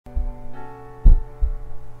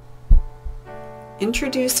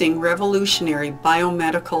Introducing revolutionary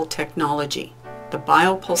biomedical technology, the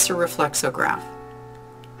BioPulsar reflexograph.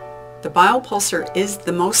 The BioPulsar is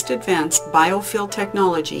the most advanced biofield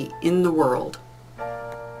technology in the world.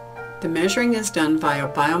 The measuring is done via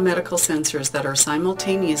biomedical sensors that are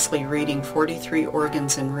simultaneously reading 43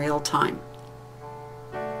 organs in real time.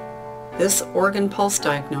 This organ pulse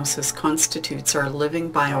diagnosis constitutes our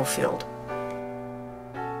living biofield.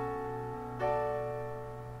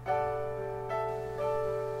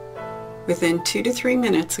 Within 2 to 3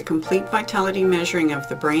 minutes, a complete vitality measuring of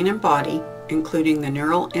the brain and body, including the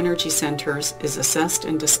neural energy centers, is assessed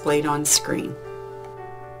and displayed on screen.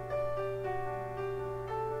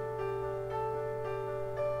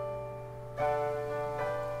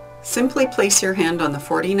 Simply place your hand on the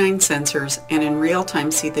 49 sensors and in real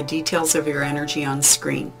time see the details of your energy on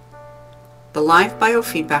screen. The live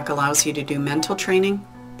biofeedback allows you to do mental training,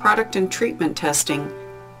 product and treatment testing,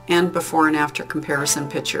 and before and after comparison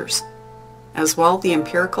pictures. As well, the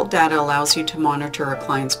empirical data allows you to monitor a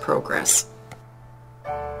client's progress.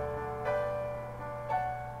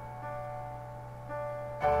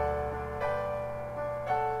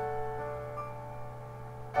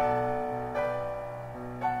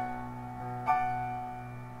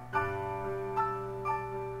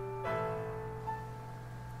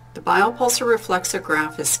 The BioPulsar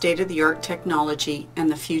reflexograph is state-of-the-art technology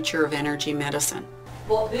and the future of energy medicine.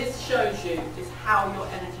 What this shows you is how your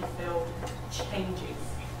energy field changes.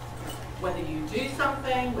 Whether you do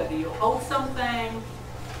something, whether you hold something.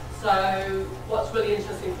 So what's really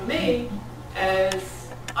interesting for me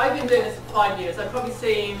is I've been doing this for 5 years. I've probably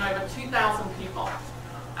seen over 2,000 people.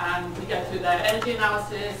 And we go through their energy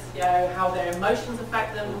analysis, how their emotions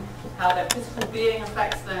affect them, how their physical being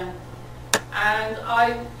affects them. And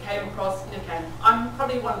I came across Nikken. I'm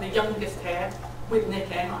probably one of the youngest here with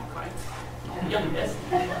Nikken, I'm quite the youngest.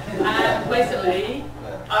 And basically,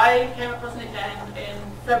 I came across Nikken in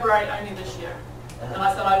February only this year. And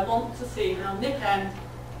I said, I want to see how Nikken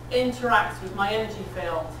interacts with my energy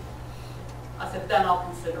field. I said, then I'll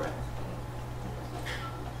consider it.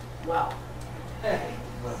 Wow.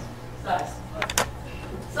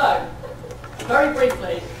 So, very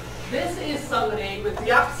briefly, this is somebody with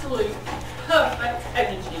the absolute perfect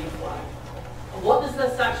energy flow. And what does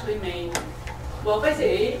this actually mean? Well,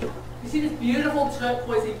 basically, you see this beautiful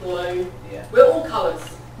turquoisey blue. Yeah. We're all colours,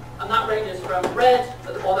 and that ranges from red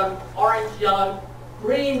at the bottom, orange, yellow,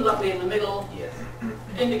 green, lovely in the middle, yes.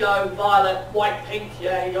 Indigo, violet, white, pink,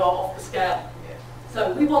 you're off the scale. Yeah.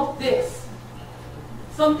 So we want this.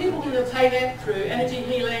 Some people can attain it through energy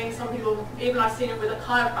healing, some people, even I've seen it with a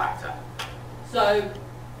chiropractor. So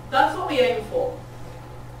that's what we aim for.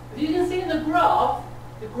 If you can see in the graph,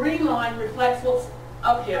 the green line reflects what's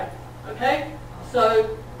up here, okay?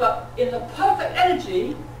 So, but in the perfect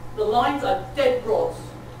energy, the lines are dead broad.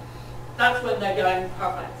 That's when they're going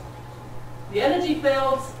perfect. The energy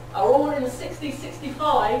fields are all in the 60,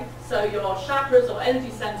 65, so your chakras or energy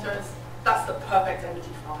centers, that's the perfect energy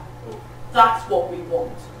flow. That's what we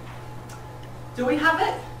want. Do we have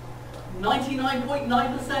it?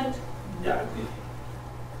 99.9%? No.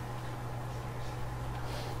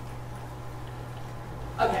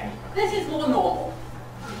 Okay, this is more normal.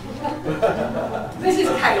 This is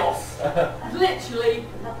chaos. Literally,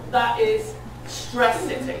 that is stress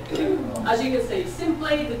sitting. As you can see,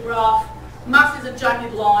 simply the graph, masses of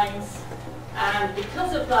jagged lines, and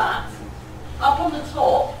because of that, up on the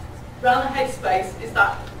top, around the headspace, is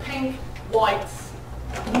that pink, white,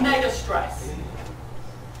 mega stress.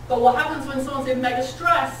 But what happens when someone's in mega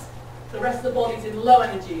stress, the rest of the body's in low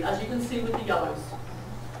energy, as you can see with the yellows.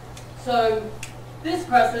 So, this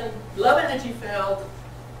person, low energy field,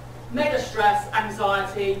 mega stress,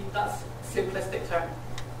 anxiety, that's simplistic term.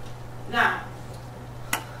 Now,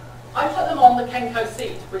 I put them on the Kenko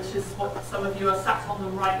seat, which is what some of you are sat on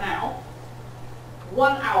them right now.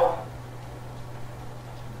 1 hour.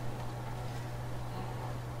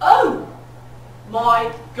 Oh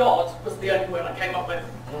my God, was the only word I came up with.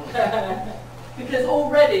 Because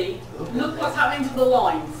already, look what's happening to the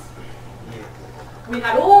lines. We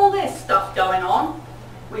had all this stuff going on.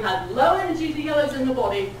 We had low energy, the yellows in the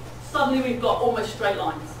body. Suddenly we've got almost straight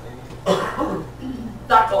lines.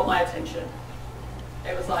 That got my attention.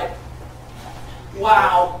 It was like,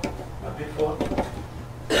 wow. Before?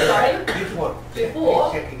 Sorry? Before.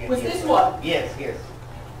 Before? Was this one? Yes, yes.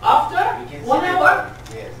 After? 1 hour?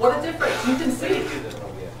 Yes. What a difference. You can see it.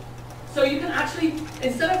 So you can actually,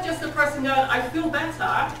 instead of just the person going, I feel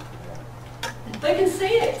better, they can see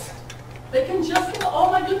it. They can just go, oh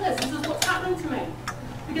my goodness, this is what's happening to me.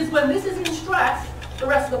 Because when this is in stress, the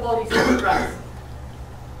rest of the body's in stress.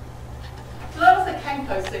 So that was the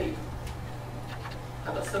Kenko seat.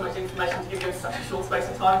 I've got so much information to give you in such a short space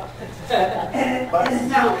of time.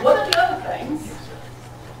 Now, one of the other things,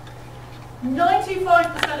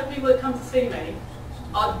 95% of people that come to see me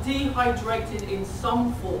are dehydrated in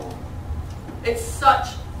some form. It's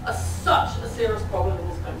such a serious problem in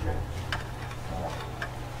this country.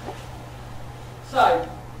 So,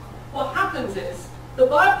 what happens is, the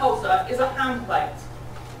BioPulsar is a hand plate,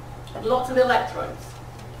 lots of electrodes.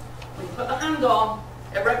 When you put the hand on,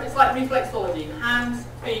 it's like reflexology. Hands,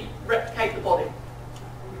 feet, replicate the body.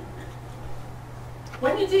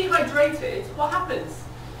 When you're dehydrated, what happens?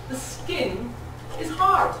 The skin is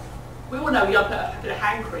hard. We all know you put a bit of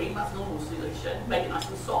hand cream, that's a normal solution, make it nice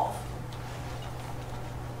and soft.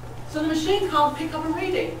 So the machine can't pick up a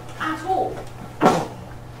reading at all.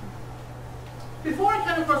 Before I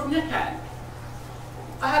came across Nikken,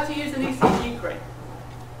 I had to use an ECG cream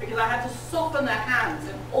because I had to soften their hands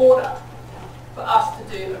in order for us to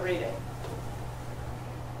do a reading.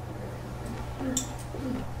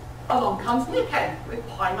 Along comes Nikken with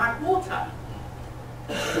Pimac water.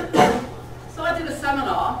 So I did a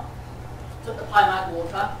seminar, took the Pimac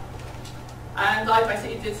water, and I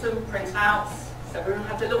basically did some printouts. So everyone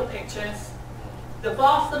had their little pictures. The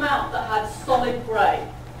vast amount that had solid grey,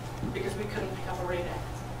 because we couldn't pick up a reading.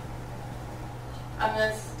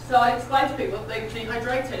 And so I explained to people that they were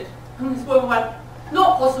dehydrated. And this woman went,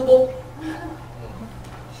 not possible.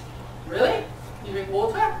 Really? You drink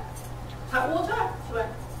water? Tap water? She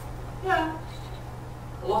went, yeah.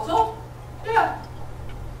 A lot of? Yeah.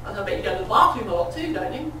 I said, I bet you go to the bathroom a lot too,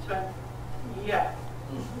 don't you? She went, yeah.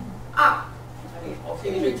 Ah, obviously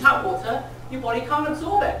if you drink tap water, your body can't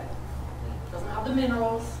absorb it. It doesn't have the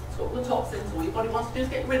minerals, it's got all the toxins, all your body wants to do is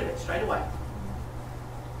get rid of it straight away.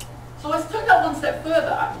 So I took that one step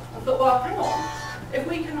further and thought, well, hang on. If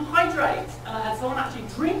we can hydrate, and I had someone actually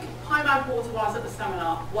drink Pimac water while I was at the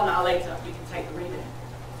seminar, 1 hour later, we can take the reading.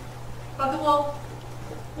 But I thought, well,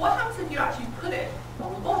 what happens if you actually put it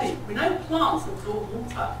on the body? We know plants absorb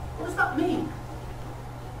water. What does that mean?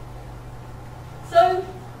 So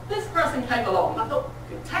this person came along, and I thought,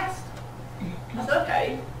 good test. I said,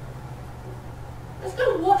 okay, let's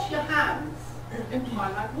go wash your hands in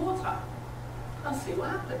Pimac water and see what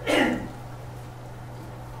happens.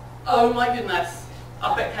 Oh my goodness.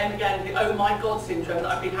 Up it came again, the oh my god syndrome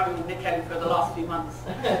that I've been having with Nikken for the last few months.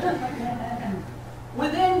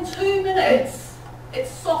 Within 2 minutes, it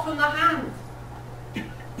softened the hand.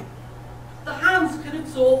 The hands could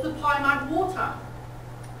absorb the Pimac water.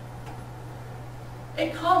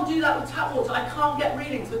 It can't do that with tap water. I can't get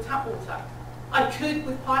readings with tap water. I could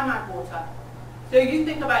with Pimac water. So you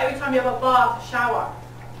think about every time you have a bath, a shower,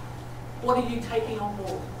 what are you taking on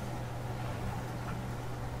board?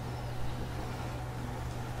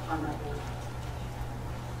 Pimac water.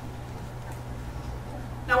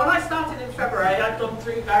 Now when I started in February, I'd gone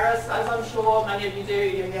through various, as I'm sure many of you do,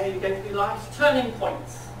 you go through life's turning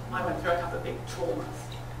points. I went through a couple of big traumas.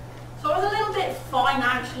 So I was a little bit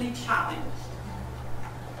financially challenged.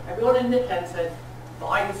 Everyone in Nikken said,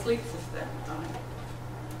 buy the sleep system. I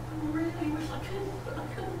really wish I could, but I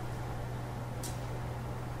couldn't.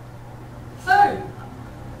 So,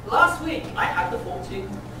 last week I had the fortune.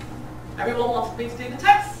 Everyone wanted me to do the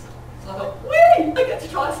test. So I thought, whee, I get to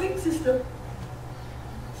try a sleep system.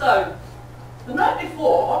 So, the night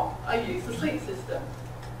before, I used the sleep system.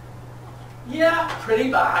 Yeah, pretty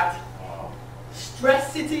bad.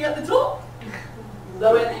 Stress sitting at the top,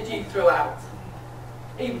 low energy throughout.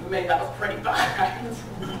 Even for me, that was pretty bad.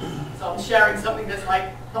 So I'm sharing something that's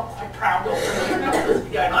like not quite proud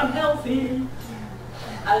of. Going, I'm healthy.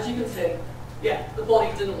 As you can see, yeah, the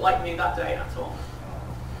body didn't like me that day at all.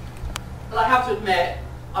 But I have to admit,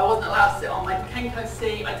 I wasn't allowed to sit on my Kenko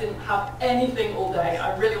seat. I didn't have anything all day.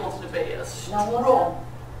 I really wanted to be as strong.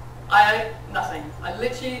 Nothing. I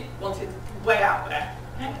literally wanted way out there.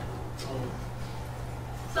 Okay?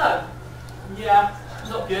 So, yeah,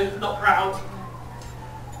 not good, not proud.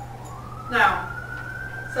 Now,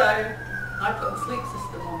 so I put the sleep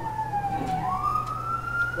system on.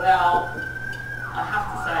 Well, I have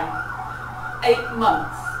to say, 8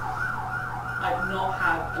 months I've not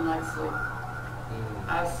had a night's sleep. I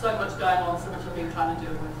have so much going on, so much I've been trying to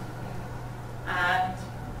deal with. And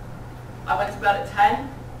I went to bed at 10,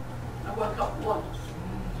 I woke up once,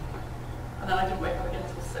 and then I didn't wake up again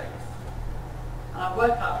until 6. And I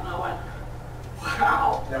woke up and I went,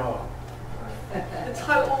 wow. No. The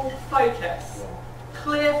total focus,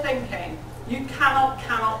 clear thinking. You cannot,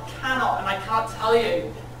 and I can't tell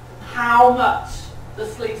you how much the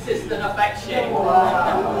sleep system affects you.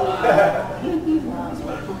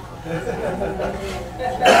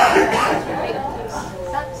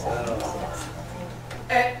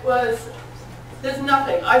 It was There's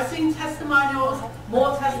nothing. I've seen testimonials,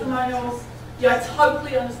 more testimonials. Yeah, I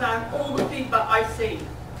totally understand all the feedback I've seen.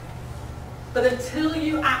 But until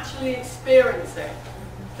you actually experience it,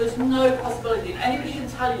 there's no possibility. And anybody can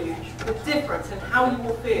tell you the difference in how you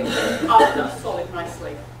will feel after a solid night's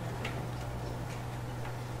sleep.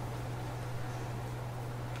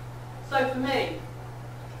 So for me,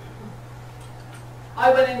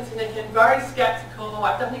 I went into Nikken very skeptical.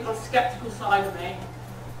 I've definitely got a skeptical side of me.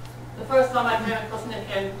 The first time I came across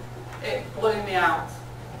Nikken, it blew me out.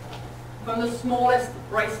 From the smallest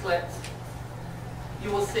bracelet,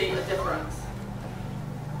 you will see a difference.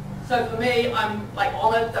 So for me, I'm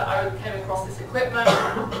honoured that I came across this equipment.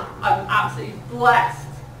 I'm absolutely blessed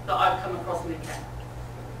that I've come across Nikken.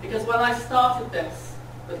 Because when I started this,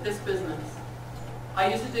 with this business, I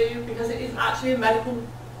used to do, because it is actually a medical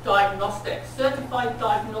diagnostic, certified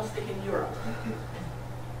diagnostic in Europe.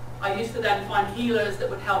 I used to then find healers that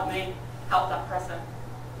would help me help that person.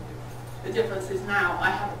 The difference is now I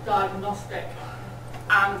have a diagnostic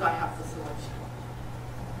and I have the solution.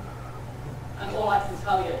 And all I can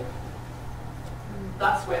tell you,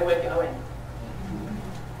 that's where we're going.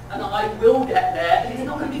 And I will get there, and it's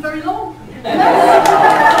not going to be very long.